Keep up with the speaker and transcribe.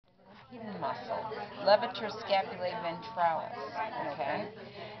hidden muscle, levator scapulae ventralis, okay?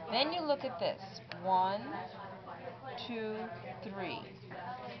 Then you look at this. 1, 2, 3.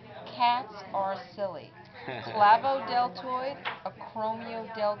 Cats are silly. Clavodeltoid,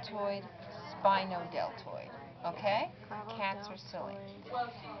 acromiodeltoid, spinodeltoid. Okay? Cats are silly.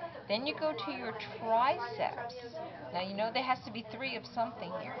 Then you go to your triceps. Now you know there has to be 3 of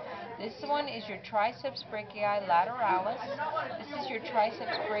something here. This one is your triceps brachii lateralis. This is your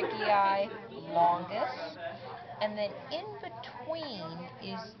triceps brachii longus. And then in between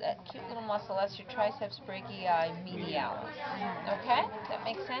is that cute little muscle. That's your triceps brachii medialis. Okay? That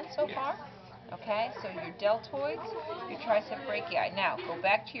makes sense so far? Okay, so your deltoids, your tricep brachii. Now, go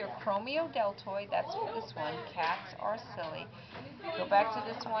back to your acromiodeltoid. That's this one. Cats are silly. Go back to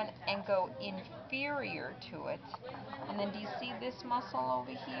this one and go inferior to it. And then do you see this muscle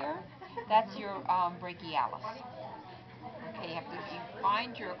over here? That's your brachialis. Okay, you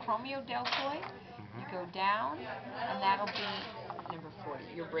find your acromiodeltoid, you go down, and that'll be number 40,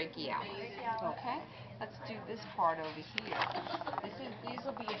 your brachialis. Okay? Let's do this part over here. These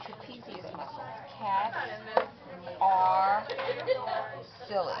will be your trapezius muscles. Cats are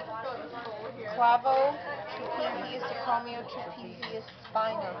silly. Clavo, trapezius, acromiotrapezius,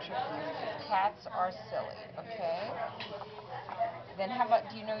 spinotrapezius. Cats are silly. Okay? Then how about,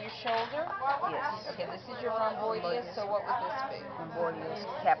 do you know your shoulder? Yes. Okay, this is your rhomboideus, so what would this be? Rhomboideus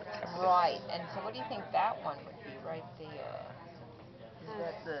capitis. Right, and so what do you think that one would be right there?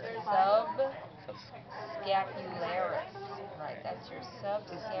 That's the Subscapularis. Right, that's your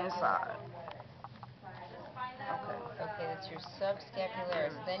subscapularis. inside. Okay, that's your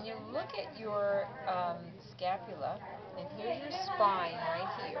subscapularis. Then you look at your scapula, and here's your spine right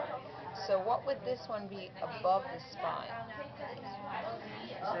here. So what would this one be above the spine?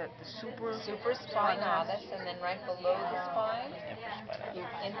 Is that the supraspinatus, and then right below the spine? Your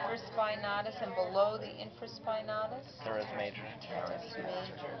infraspinatus, and below the infraspinatus? Teres major. Teres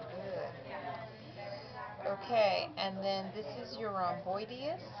major, good. Okay, and then this is your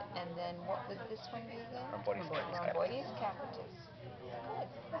rhomboideus, and then what would this one be again? Rhomboideus capitis. Good.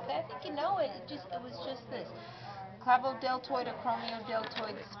 Okay, I think you know it. It was just this. Clavodeltoid,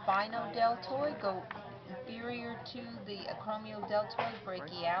 acromiodeltoid, spinodeltoid. Go inferior to the acromiodeltoid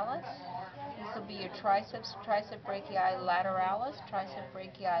brachialis. This will be your triceps, tricep brachii lateralis, tricep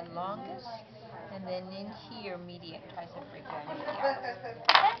brachii longus, and then in here, median tricep brachii medialis.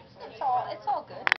 Okay, it's all good.